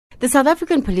The South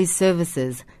African Police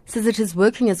Services says it is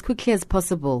working as quickly as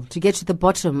possible to get to the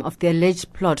bottom of the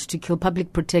alleged plot to kill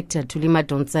Public Protector Thuli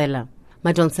Madonsela.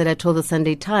 Madonsela told the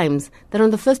Sunday Times that on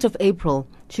the 1st of April,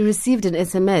 she received an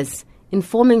SMS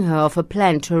informing her of a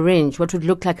plan to arrange what would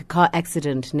look like a car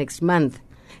accident next month.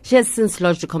 She has since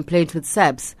lodged a complaint with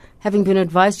SAPS, having been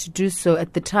advised to do so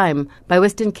at the time by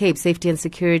Western Cape Safety and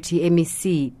Security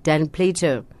MEC Dan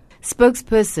Plato.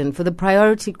 Spokesperson for the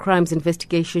Priority Crimes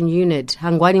Investigation Unit,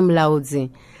 Hangwani Mlaudzi,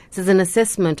 says an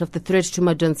assessment of the threat to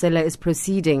Madonsela is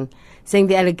proceeding, saying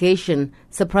the allegation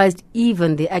surprised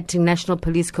even the acting National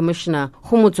Police Commissioner,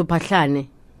 Khumutso Phahlane.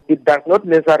 It does not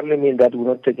necessarily mean that we're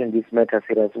not taking this matter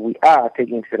serious. We are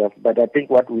taking it serious, but I think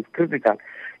what is critical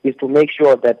is to make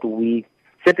sure that we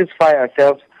satisfy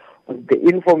ourselves with the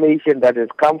information that has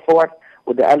come forward,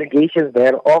 with the allegations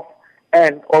thereof,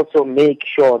 and also make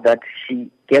sure that she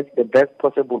gets the best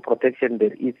possible protection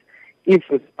there is if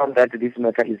it's found that this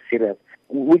matter is serious.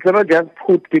 We cannot just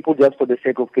put people just for the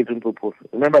sake of killing people.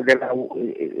 Remember that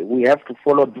we have to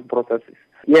follow due processes.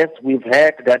 Yes, we've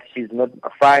heard that she's not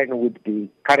fine with the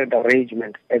current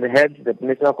arrangement, and hence the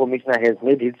National Commissioner has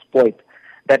made his point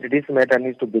that this matter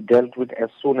needs to be dealt with as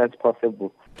soon as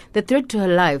possible. The threat to her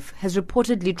life has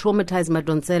reportedly traumatized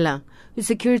Madonsela, whose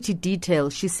security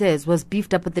detail, she says, was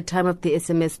beefed up at the time of the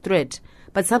SMS threat,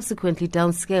 but subsequently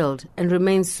downscaled and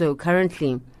remains so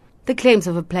currently. The claims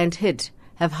of a planned hit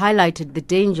have highlighted the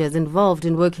dangers involved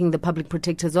in working the Public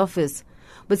Protector's office,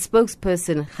 with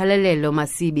spokesperson Kgalelelo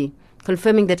Masibi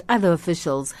confirming that other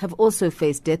officials have also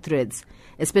faced death threats,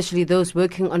 especially those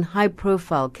working on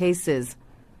high-profile cases.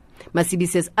 Masibi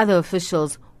says other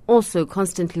officials also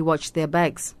constantly watch their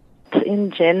backs. In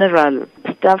general,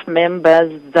 staff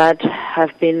members that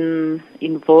have been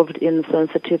involved in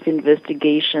sensitive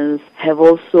investigations have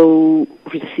also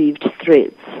received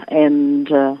threats, and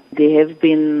they have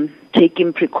been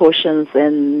taking precautions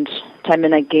and time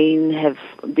and again have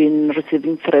been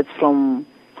receiving threats from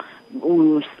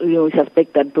we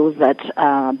suspect that those that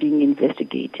are being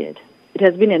investigated. It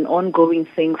has been an ongoing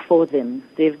thing for them.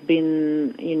 They've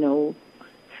been,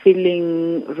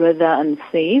 feeling rather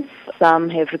unsafe. Some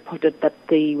have reported that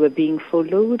they were being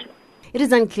followed. It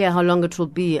is unclear how long it will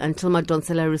be until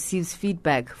Madonsela receives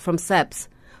feedback from SAPS.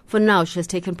 For now, she has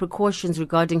taken precautions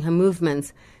regarding her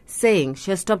movements, saying she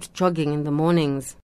has stopped jogging in the mornings.